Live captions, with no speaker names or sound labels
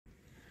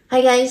Hi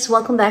guys,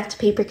 welcome back to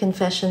Paper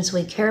Confessions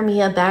with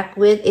Karamia, back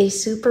with a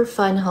super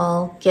fun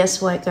haul.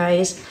 Guess what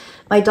guys?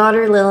 My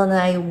daughter Lil and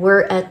I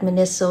were at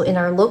Miniso in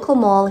our local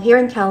mall here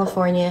in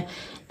California,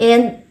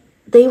 and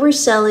they were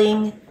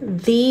selling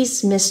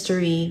these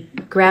mystery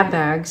grab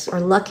bags or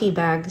lucky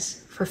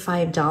bags for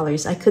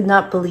 $5. I could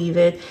not believe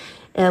it.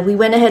 We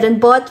went ahead and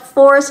bought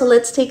four, so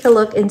let's take a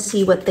look and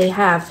see what they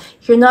have.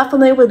 If you're not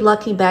familiar with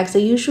lucky bags,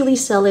 they usually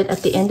sell it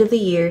at the end of the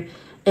year,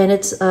 and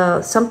it's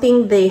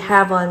something they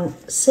have on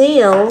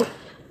sale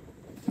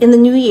in the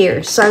new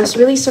year. So I was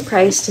really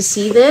surprised to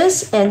see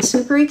this and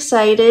super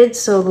excited.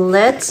 So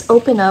let's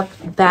open up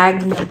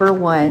bag number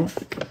one.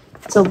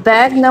 So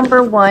bag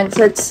number one,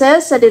 so it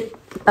says that it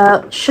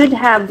should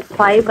have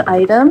 5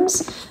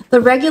 items. The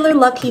regular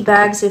lucky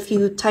bags, if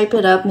you type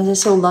it up,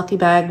 Miniso lucky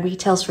bag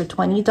retails for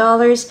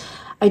 $20.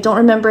 I don't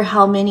remember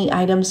how many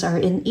items are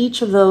in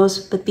each of those,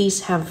 but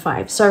these have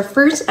 5. So our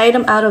first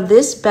item out of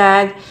this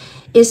bag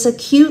is a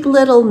cute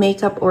little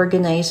makeup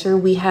organizer.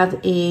 We have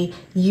a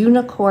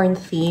unicorn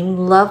theme.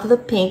 Love the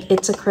pink.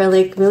 It's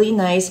acrylic, really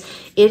nice.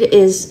 It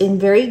is in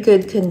very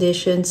good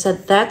condition, so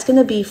that's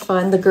gonna be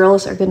fun. The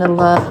girls are gonna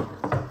love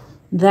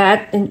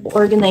that in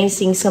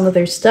organizing some of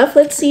their stuff.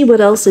 Let's see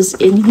what else is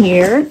in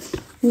here.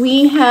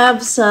 We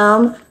have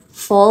some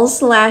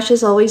false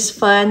lashes, always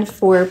fun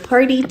for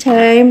party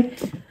time.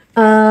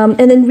 And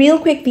then real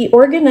quick, the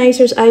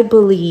organizers, I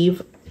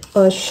believe,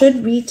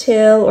 should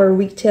retail or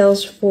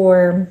retails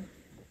for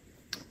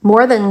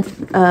more than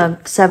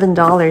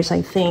 $7,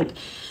 I think.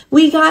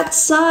 We got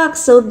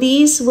socks, so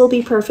these will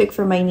be perfect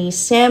for my niece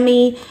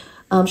Sammy.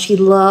 She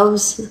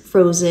loves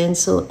Frozen,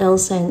 so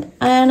Elsa and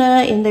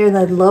Anna in there. And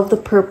I love the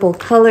purple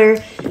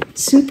color.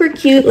 Super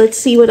cute. Let's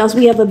see what else.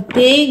 We have a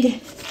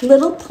big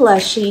little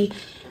plushie,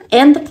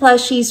 and the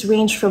plushies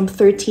range from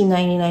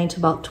 $13.99 to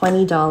about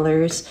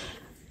 $20.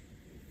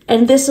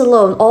 And this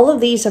alone, all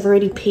of these have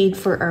already paid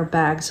for our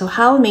bag. So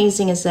how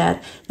amazing is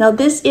that? Now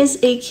this is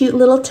a cute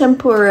little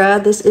tempura.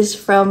 This is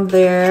from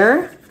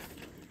their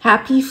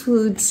Happy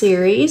Food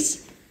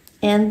series.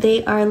 And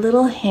they are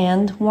little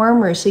hand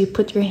warmers. So you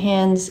put your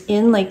hands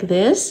in like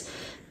this.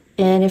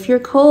 And if you're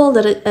cold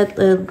at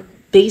a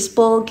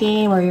baseball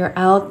game, or you're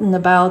out and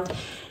about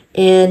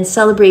and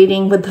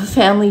celebrating with the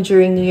family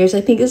during New Year's,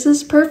 I think this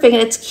is perfect.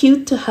 And it's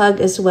cute to hug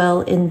as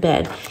well in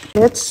bed.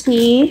 Let's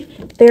see.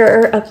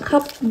 There are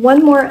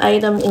one more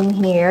item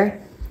in here,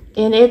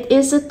 and it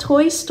is a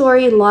Toy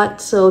Story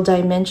Lotso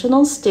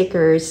dimensional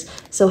stickers.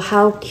 So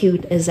how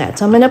cute is that?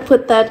 So I'm gonna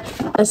put that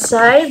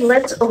aside.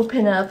 Let's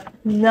open up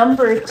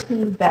number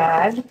 2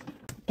 bag,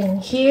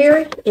 and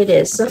here it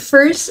is. The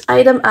first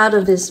item out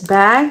of this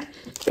bag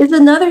is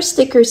another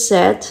sticker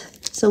set.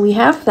 So we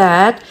have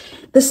that.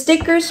 The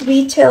stickers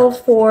retail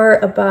for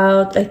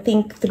about, I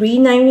think,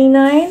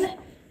 $3.99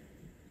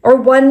 or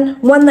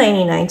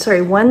 $1.99. Sorry,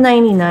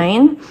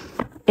 $1.99.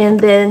 And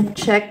then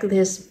check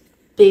this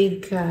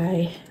big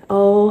guy.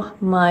 Oh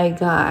my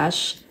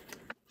gosh.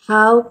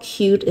 How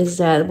cute is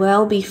that?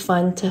 Well, be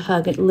fun to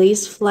hug. It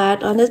lays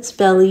flat on its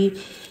belly.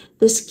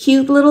 This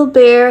cute little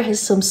bear has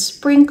some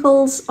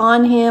sprinkles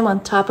on him on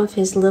top of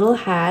his little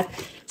hat.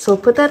 So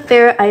we'll put that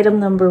there,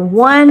 item number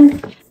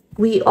 1.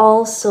 We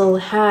also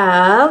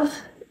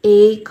have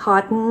a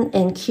cotton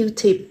and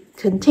Q-tip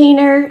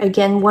container.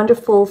 Again,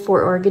 wonderful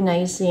for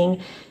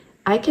organizing.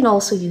 I can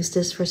also use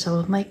this for some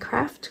of my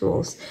craft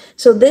tools.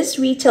 So this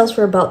retails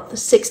for about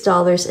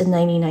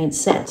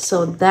 $6.99.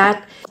 So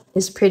that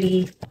is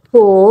pretty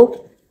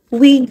cool.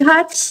 We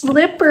got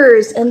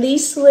slippers, and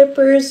these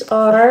slippers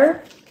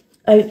are,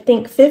 I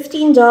think,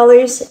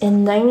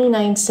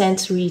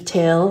 $15.99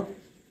 retail.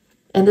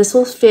 And this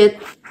will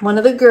fit one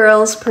of the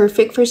girls,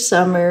 perfect for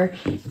summer.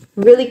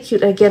 Really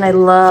cute. Again, I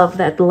love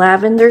that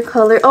lavender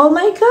color. Oh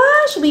my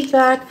gosh, we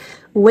got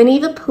Winnie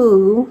the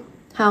Pooh.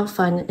 How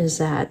fun is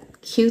that?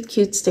 Cute,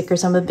 cute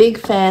stickers. I'm a big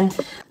fan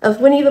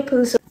of Winnie the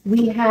Pooh. So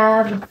we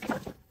have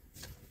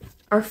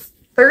our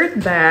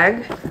third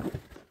bag.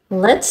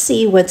 Let's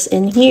see what's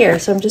in here.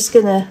 So I'm just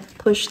gonna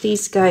push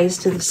these guys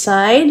to the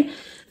side.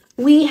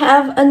 We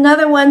have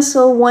another one,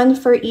 so one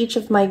for each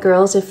of my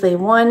girls if they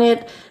want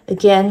it.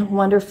 Again,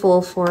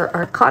 wonderful for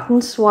our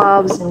cotton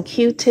swabs and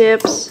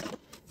Q-tips.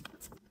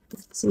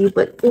 Let's see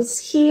what is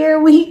here.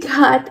 We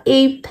got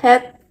a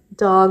pet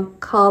dog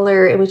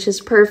collar, which is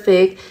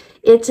perfect.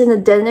 It's in a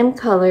denim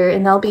color,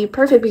 and that'll be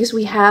perfect because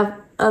we have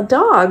a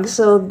dog.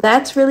 So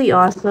that's really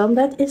awesome.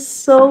 That is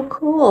so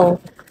cool.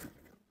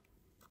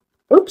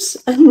 Oops,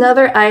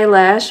 another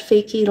eyelash,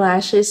 fakey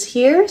lashes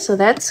here. So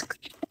that's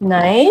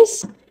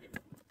nice.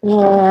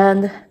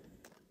 And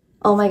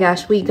oh my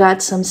gosh, we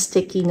got some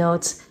sticky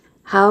notes.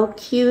 How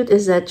cute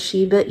is that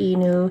Shiba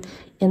Inu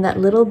in that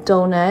little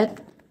donut?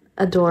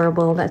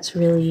 Adorable. That's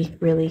really,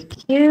 really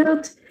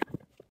cute.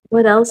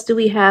 What else do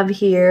we have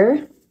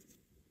here?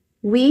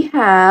 We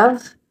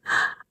have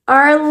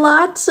our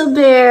Lotso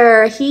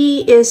bear.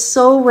 He is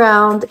so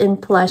round and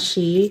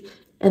plushy.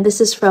 And this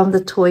is from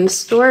the Toy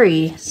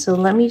Story. So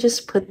let me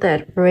just put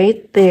that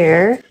right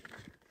there.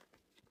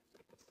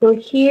 So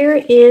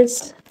here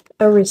is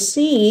a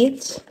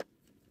receipt.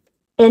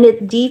 and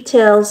it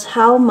details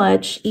how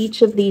much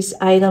each of these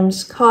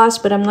items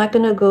cost, but I'm not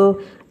gonna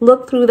go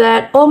look through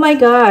that. Oh my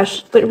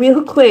gosh, but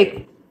real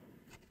quick,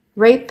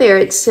 right there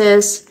it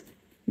says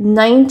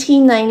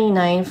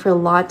 $19.99 for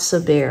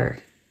Lotsa Bear.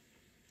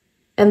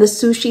 And the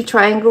sushi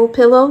triangle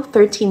pillow,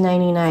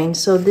 $13.99.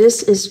 So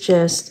this is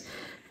just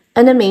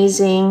an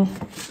amazing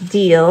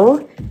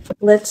deal.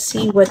 Let's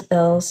see what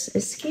else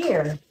is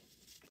here.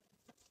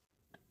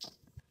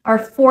 Our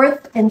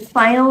fourth and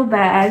final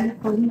bag.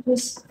 Let me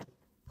just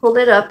pull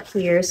it up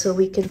here so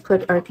we can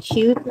put our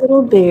cute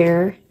little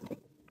bear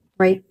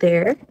right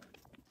there.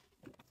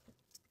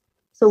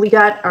 So we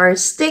got our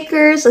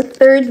stickers, a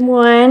third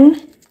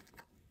one,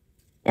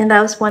 and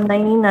that was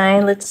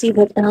 $1.99. Let's see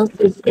what else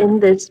is in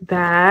this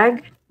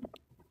bag.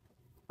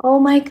 Oh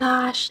my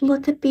gosh,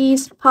 look at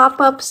these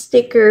pop-up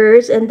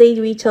stickers, and they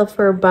retail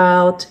for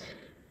about,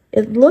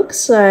 it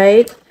looks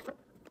like,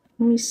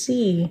 let me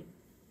see.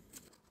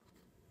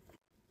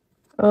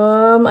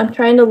 I'm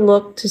trying to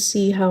look to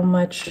see how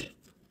much.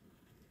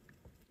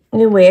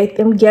 Anyway,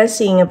 I'm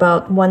guessing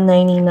about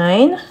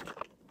 $1.99.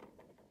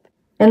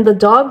 And the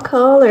dog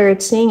collar,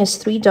 it's saying is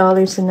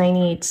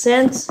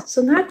 $3.98.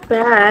 So not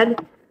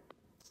bad.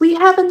 We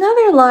have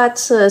another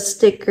Lotsa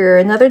sticker,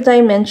 another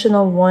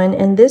dimensional one,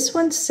 and this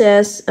one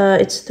says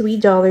it's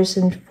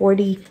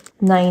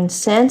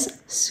 $3.49.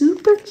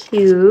 Super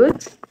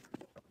cute.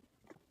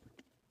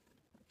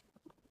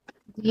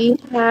 We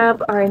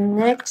have our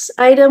next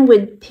item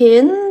with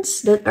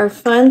pins that are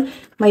fun.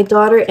 My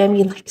daughter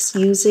Emmy likes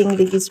using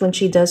these when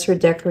she does her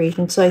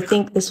decoration, so I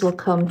think this will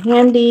come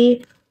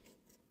handy.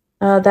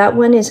 That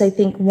one is, I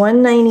think,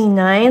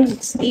 $1.99.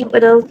 Let's see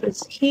what else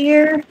is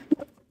here.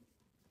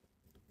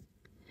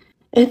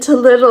 It's a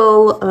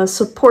little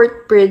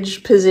support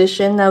bridge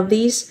position. Now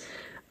these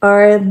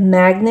are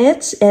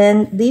magnets,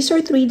 and these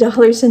are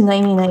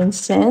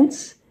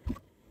 $3.99.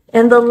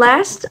 And the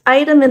last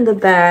item in the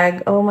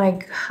bag, oh my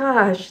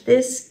gosh,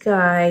 this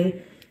guy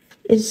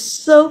is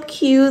so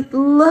cute.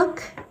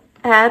 Look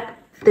at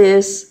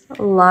this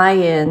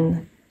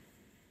lion.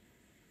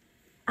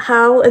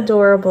 How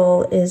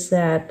adorable is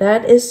that?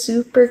 That is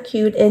super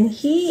cute. And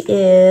he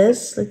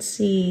is, let's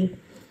see,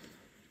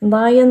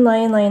 lion,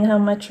 how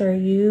much are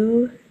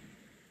you?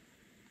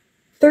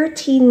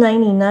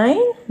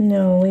 $13.99?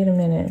 No, wait a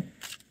minute.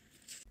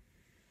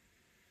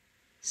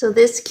 So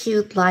this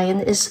cute lion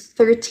is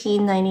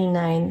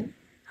 $13.99.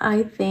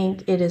 I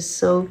think it is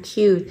so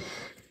cute.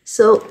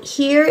 So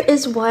here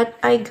is what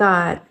I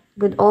got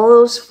with all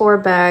those 4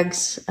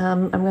 bags.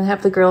 I'm going to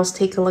have the girls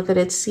take a look at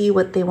it, see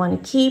what they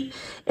want to keep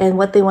and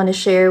what they want to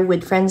share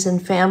with friends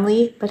and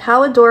family. But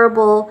how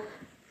adorable.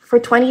 For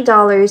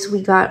 $20,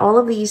 we got all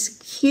of these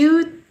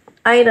cute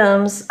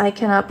items. I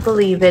cannot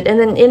believe it. And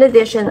then in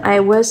addition, I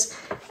was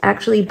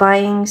actually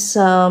buying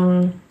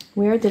some,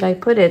 where did I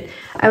put it?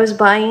 I was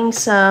buying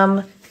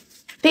some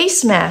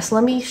face masks.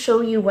 Let me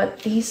show you what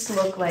these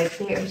look like.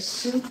 They are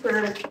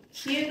super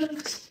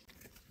cute.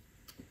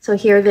 So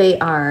here they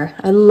are.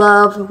 I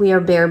love We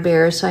Are Bear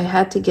Bears, so I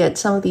had to get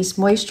some of these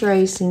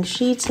moisturizing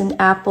sheets in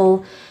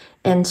apple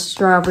and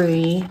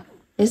strawberry.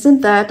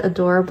 Isn't that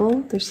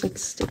adorable? There's like a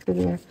sticker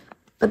there.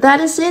 But that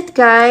is it,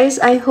 guys.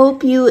 I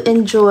hope you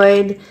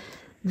enjoyed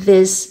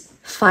this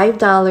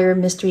 $5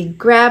 mystery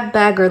grab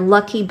bag or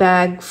lucky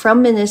bag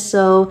from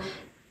Miniso.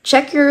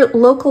 Check your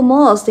local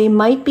malls. They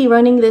might be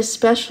running this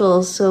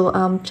special,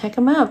 so check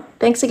them out.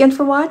 Thanks again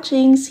for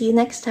watching. See you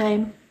next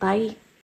time. Bye.